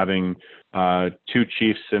and having two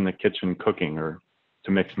chiefs in the kitchen cooking, or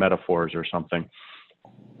to mix metaphors or something.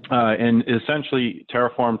 And essentially,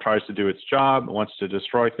 Terraform tries to do its job, wants to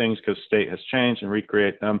destroy things because state has changed and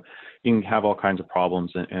recreate them. You can have all kinds of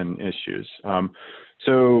problems and issues.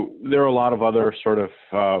 So there are a lot of other sort of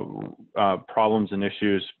problems and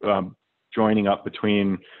issues joining up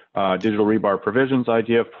between Digital Rebar Provision's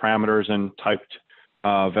idea of parameters and typed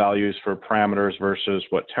values for parameters versus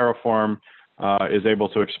what Terraform is able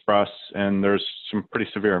to express. And there's some pretty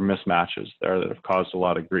severe mismatches there that have caused a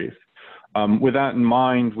lot of grief. With that in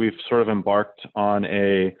mind, we've sort of embarked on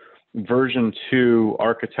a version 2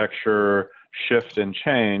 architecture shift and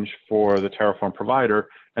change for the Terraform provider,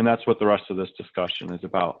 and that's what the rest of this discussion is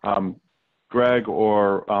about. Greg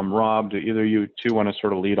or Rob, do either of you two want to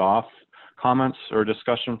sort of lead off comments or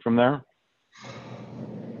discussion from there?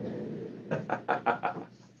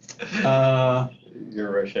 You're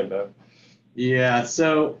a Rochambeau. Yeah,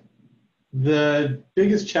 so the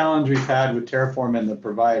biggest challenge we've had with Terraform and the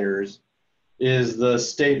providers is the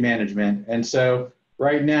state management. And so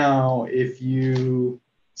right now,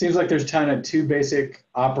 seems like there's kind of two basic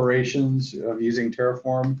operations of using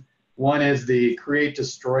Terraform. One is the create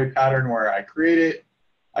destroy pattern where I create it,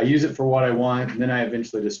 I use it for what I want, and then I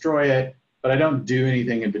eventually destroy it, but I don't do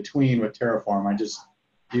anything in between with Terraform. I just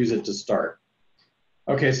use it to start.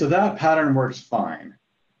 Okay, so that pattern works fine.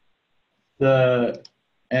 And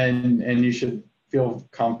you should feel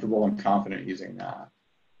comfortable and confident using that.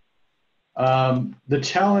 The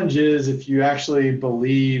challenge is if you actually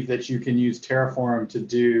believe that you can use Terraform to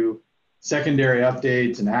do secondary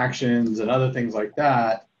updates and actions and other things like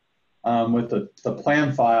that with the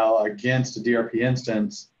plan file against a DRP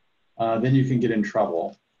instance, then you can get in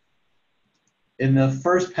trouble. In the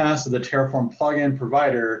first pass of the Terraform plugin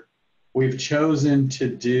provider, we've chosen to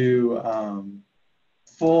do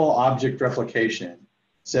full object replication.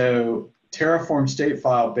 So Terraform state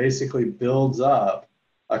file basically builds up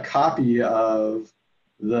a copy of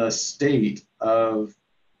the state of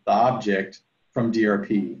the object from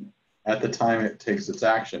DRP at the time it takes its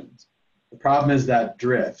actions. The problem is that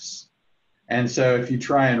drifts. And so if you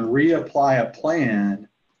try and reapply a plan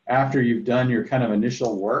after you've done your kind of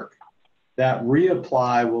initial work, that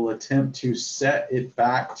reapply will attempt to set it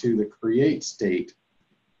back to the create state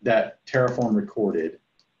that Terraform recorded,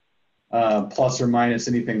 plus or minus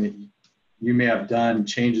anything that you may have done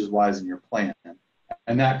changes-wise in your plan.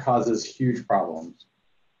 And that causes huge problems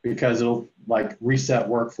because it'll like reset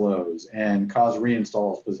workflows and cause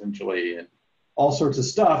reinstalls potentially and all sorts of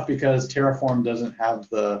stuff because Terraform doesn't have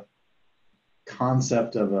the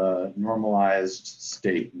concept of a normalized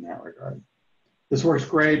state in that regard. This works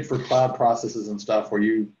great for cloud processes and stuff where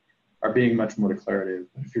you are being much more declarative.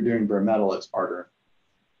 If you're doing bare metal, it's harder.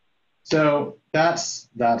 So that's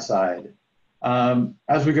that side.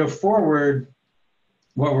 As we go forward,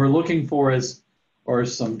 what we're looking for is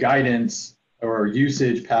some guidance or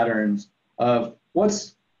usage patterns of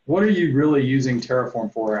what are you really using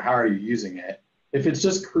Terraform for? How are you using it? If it's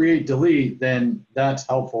just create, delete, then that's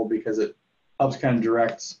helpful because it helps kind of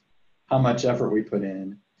direct how much effort we put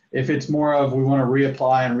in. If it's more of we want to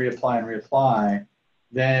reapply and reapply and reapply,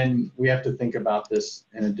 then we have to think about this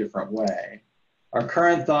in a different way. Our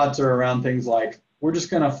current thoughts are around things like we're just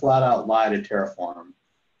going to flat out lie to Terraform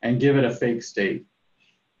and give it a fake state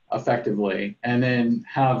effectively, and then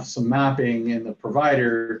have some mapping in the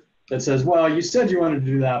provider that says, well, you said you wanted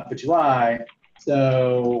to do that, but you lie,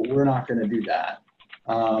 so we're not going to do that.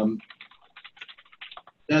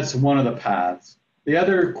 That's one of the paths. The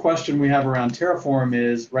other question we have around Terraform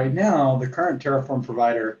is right now, the current Terraform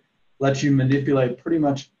provider lets you manipulate pretty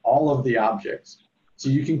much all of the objects. So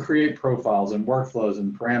you can create profiles and workflows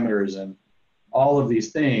and parameters and all of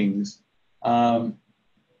these things.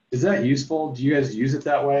 Is that useful? Do you guys use it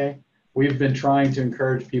that way? We've been trying to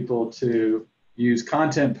encourage people to use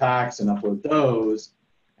content packs and upload those.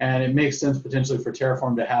 And it makes sense potentially for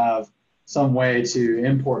Terraform to have some way to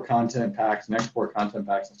import content packs and export content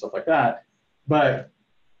packs and stuff like that. But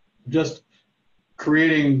just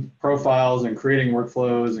creating profiles and creating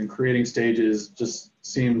workflows and creating stages just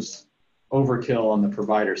seems overkill on the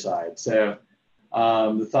provider side. So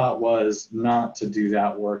the thought was not to do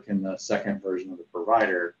that work in the second version of the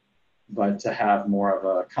provider, but to have more of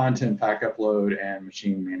a content pack upload and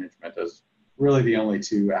machine management as really the only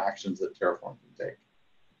two actions that Terraform can take.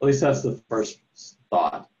 At least that's the first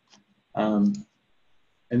thought. And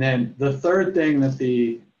then the third thing that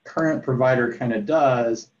the current provider kind of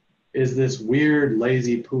does is this weird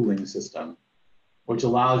lazy pooling system, which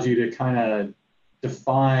allows you to kind of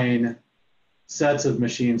define sets of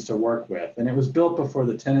machines to work with. And it was built before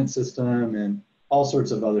the tenant system and all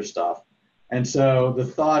sorts of other stuff. And so the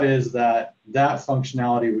thought is that that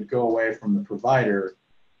functionality would go away from the provider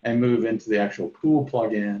and move into the actual pool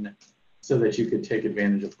plugin so that you could take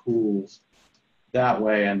advantage of pools that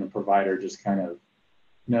way, and the provider just kind of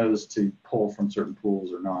knows to pull from certain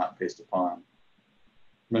pools or not based upon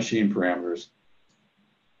machine parameters.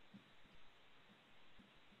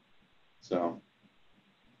 So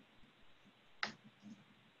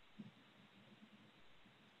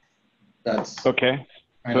that's okay.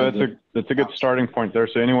 So that's a good starting point there.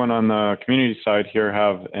 So anyone on the community side here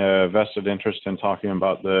have a vested interest in talking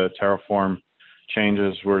about the Terraform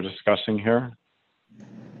changes we're discussing here?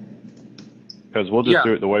 Because we'll just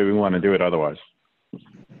do it the way we want to do it otherwise.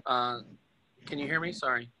 Can you hear me?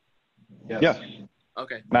 Sorry. Yes.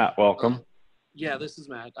 Okay. Matt, welcome. Yeah, this is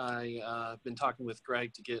Matt. I've been talking with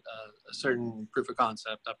Greg to get a certain proof of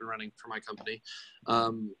concept up and running for my company.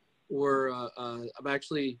 I'm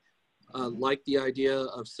actually like the idea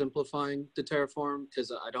of simplifying the Terraform,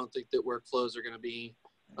 because I don't think that workflows are going to be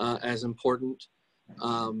as important.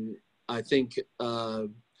 I think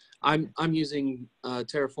I'm using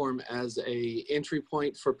Terraform as a entry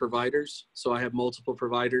point for providers. So I have multiple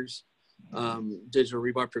providers, Digital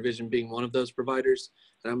Rebar Provision being one of those providers,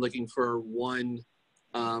 and I'm looking for one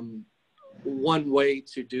way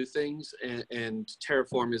to do things, and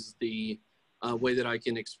Terraform is the way that I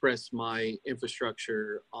can express my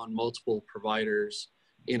infrastructure on multiple providers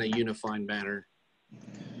in a unified manner.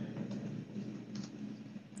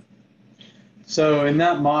 So in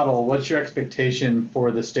that model, what's your expectation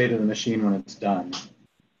for the state of the machine when it's done?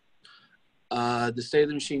 The state of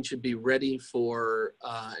the machine should be ready for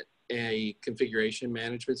a configuration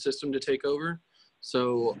management system to take over.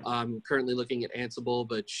 So I'm currently looking at Ansible,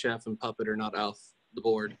 but Chef and Puppet are not off the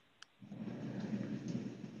board.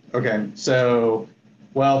 Okay, so,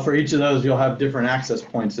 well, for each of those, you'll have different access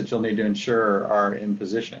points that you'll need to ensure are in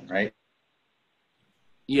position, right?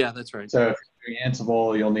 Yeah, that's right. So if you're doing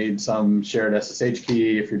Ansible, you'll need some shared SSH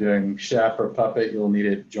key. If you're doing Chef or Puppet, you'll need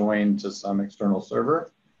it joined to some external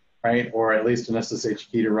server, right? Or at least an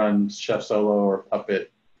SSH key to run Chef solo or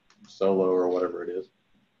Puppet solo or whatever it is.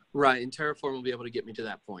 Right, and Terraform will be able to get me to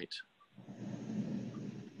that point.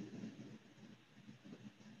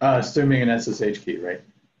 Assuming an SSH key, right?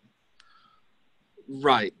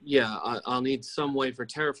 Right, yeah, I'll need some way for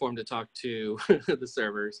Terraform to talk to the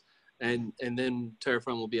servers, and then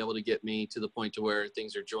Terraform will be able to get me to the point to where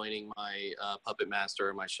things are joining my Puppet Master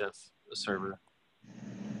or my Chef server.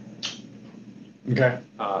 Okay.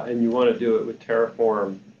 And you want to do it with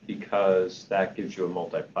Terraform because that gives you a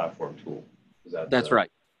multi-platform tool. Is that That's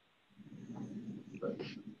right.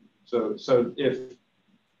 So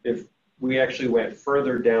if we actually went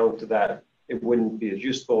further down to that, it wouldn't be as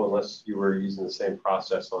useful unless you were using the same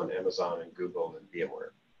process on Amazon and Google and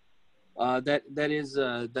VMware. That is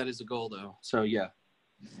a goal though. So yeah.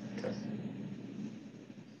 Okay.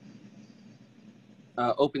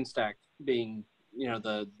 OpenStack being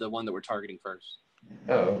the one that we're targeting first.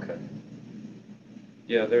 Oh, okay.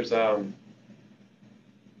 Yeah, there's yeah,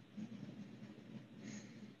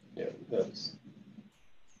 that's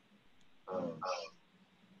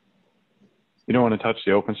You don't want to touch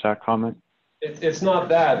the OpenStack comment? it's not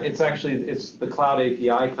that. It's actually it's the Cloud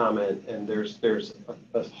API comment, and there's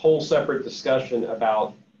a whole separate discussion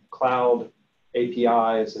about cloud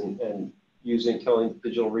APIs and telling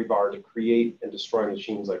Digital Rebar to create and destroy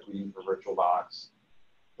machines like we do for VirtualBox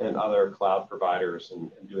and other cloud providers,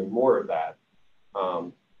 and doing more of that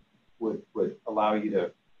would allow you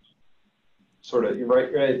to sort of,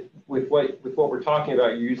 right with what we're talking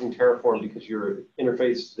about. You're using Terraform because you're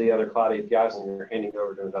interfaced to the other cloud APIs and you're handing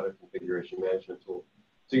over to another configuration management tool.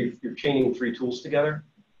 So you're chaining three tools together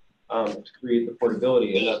to create the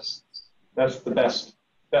portability, and that's the best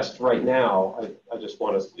right now. I just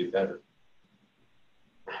want us to do better.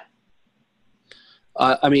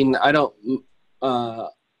 I mean, I don't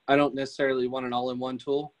necessarily want an all-in-one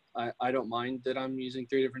tool. I don't mind that I'm using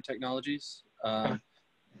 3 different technologies.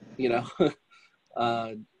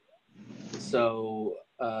 So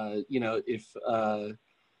if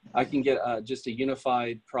I can get just a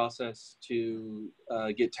unified process to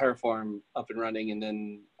get Terraform up and running, and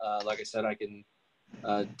then like I said, I can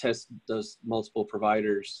test those multiple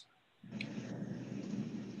providers.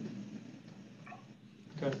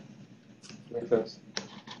 Okay, makes sense.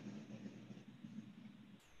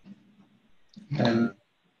 And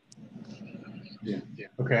yeah,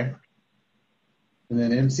 okay. And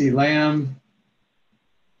then MC Lamb,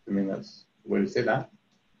 I mean, that's the way to say that,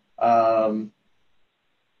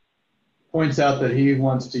 points out that he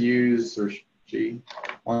wants to use, or she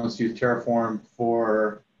wants to use Terraform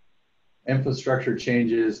for infrastructure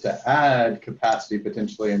changes to add capacity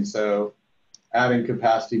potentially. And so adding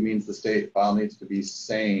capacity means the state file needs to be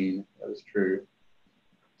sane. That is true.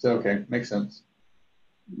 So, okay, makes sense.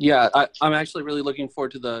 Yeah, I'm actually really looking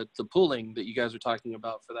forward to the pooling that you guys are talking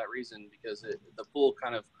about for that reason, because the pool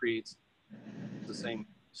kind of creates the same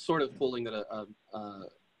sort of pooling that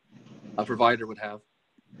a provider would have.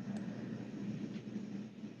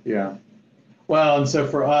 Yeah. Well, and so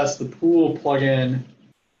for us, the pool plugin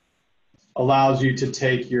allows you to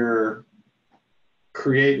take your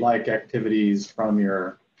create-like activities from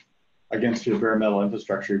against your bare metal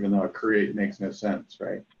infrastructure, even though a create makes no sense,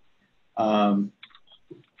 right?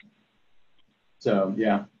 So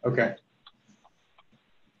yeah, okay.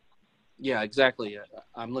 Yeah, exactly.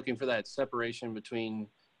 I'm looking for that separation between,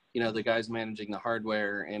 the guys managing the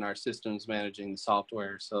hardware and our systems managing the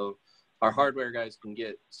software. So our hardware guys can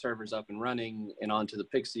get servers up and running and onto the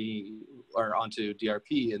Pixie or onto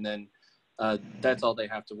DRP, and then that's all they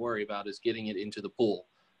have to worry about is getting it into the pool,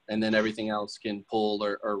 and then everything else can pull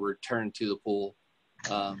or return to the pool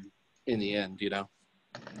in the end, you know.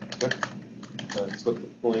 Okay. That's what the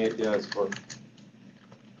pooling API is for.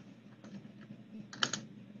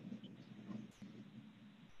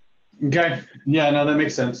 Okay, yeah, no, that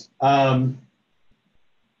makes sense. Yeah,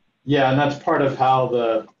 and that's part of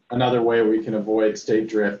how another way we can avoid state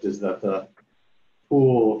drift is that the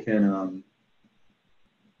pool can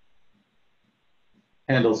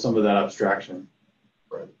handle some of that abstraction.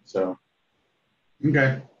 Right. So,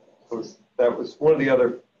 okay. That was one of the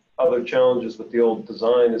other challenges with the old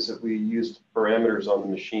design is that we used parameters on the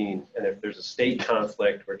machine, and if there's a state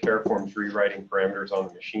conflict where Terraform's rewriting parameters on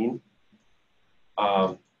the machine,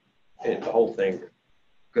 and the whole thing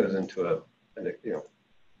goes into a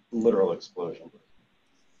literal explosion.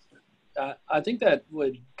 I think that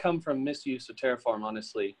would come from misuse of Terraform,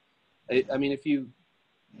 honestly. I mean, if you're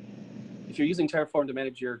using Terraform to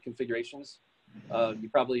manage your configurations, you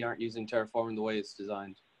probably aren't using Terraform the way it's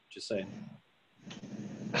designed. Just saying.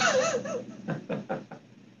 I'm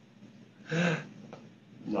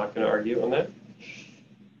not going to argue on that.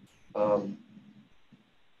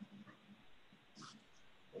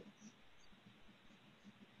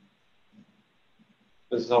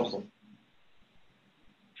 This is helpful.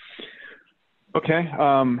 Okay.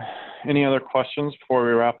 Any other questions before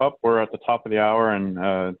we wrap up? We're at the top of the hour and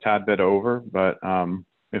a tad bit over, but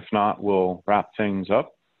if not, we'll wrap things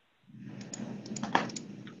up.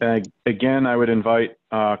 Again, I would invite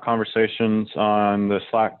conversations on the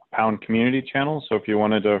Slack Pound community channel. So if you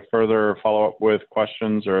wanted to further follow up with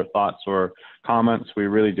questions or thoughts or comments, we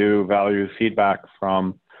really do value feedback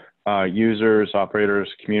from users,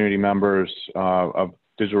 operators, community members of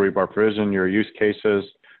Digital Rebar Provision, your use cases.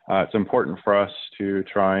 It's important for us to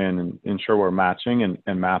try and ensure we're matching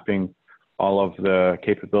and mapping all of the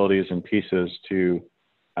capabilities and pieces to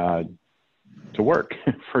work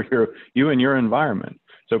for you and your environment.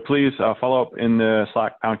 So please follow up in the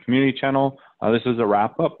Slack Pound community channel. This is a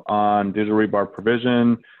wrap up on Digital Rebar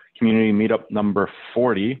Provision Community Meetup number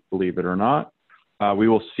 40, believe it or not. We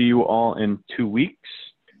will see you all in 2 weeks,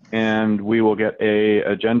 and we will get an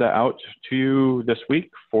agenda out to you this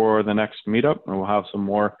week for the next meetup, and we'll have some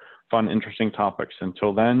more fun, interesting topics.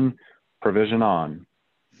 Until then, provision on.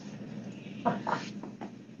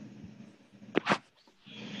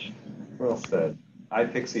 Well said. I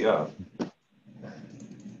Pixie up.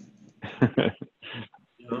 I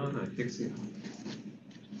Pixie up.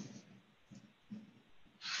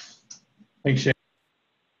 Thanks, Shane.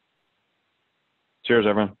 Cheers,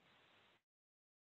 everyone.